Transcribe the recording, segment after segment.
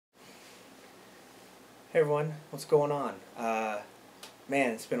Hey everyone, what's going on?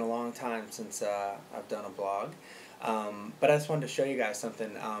 Man, it's been a long time since I've done a blog, but I just wanted to show you guys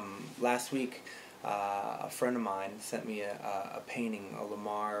something. Last week, a friend of mine sent me a painting, a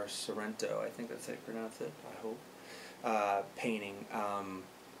Lamar Sorrento, I think that's how you pronounce it, I hope, painting. And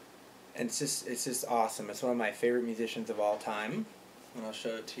it's just awesome. It's one of my favorite musicians of all time, and I'll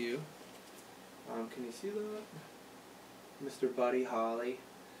show it to you. Can you see that? Mr. Buddy Holly.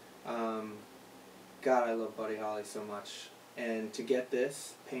 Um, God, I love Buddy Holly so much. And to get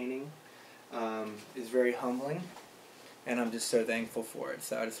this painting is very humbling, and I'm just so thankful for it.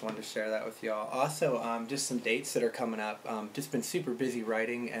 So I just wanted to share that with y'all. Also, just some dates that are coming up. Just been super busy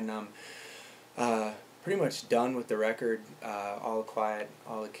writing, and pretty much done with the record, All the Quiet,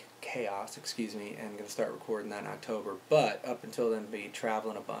 All the Chaos, excuse me, and going to start recording that in October. But up until then, be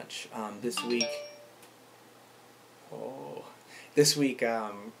traveling a bunch. Oh, this week,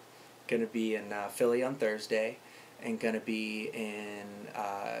 going to be in Philly on Thursday, and going to be in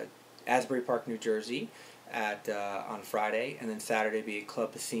Asbury Park, New Jersey, at on Friday, and then Saturday be at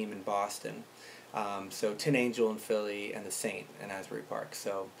Club Passim in Boston. So Tin Angel in Philly and the Saint in Asbury Park.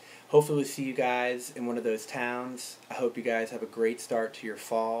 So hopefully we'll see you guys in one of those towns. I hope you guys have a great start to your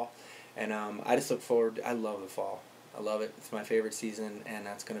fall, and I just look forward. I love the fall. I love it. It's my favorite season, and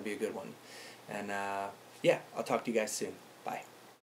that's going to be a good one. And yeah, I'll talk to you guys soon. Bye.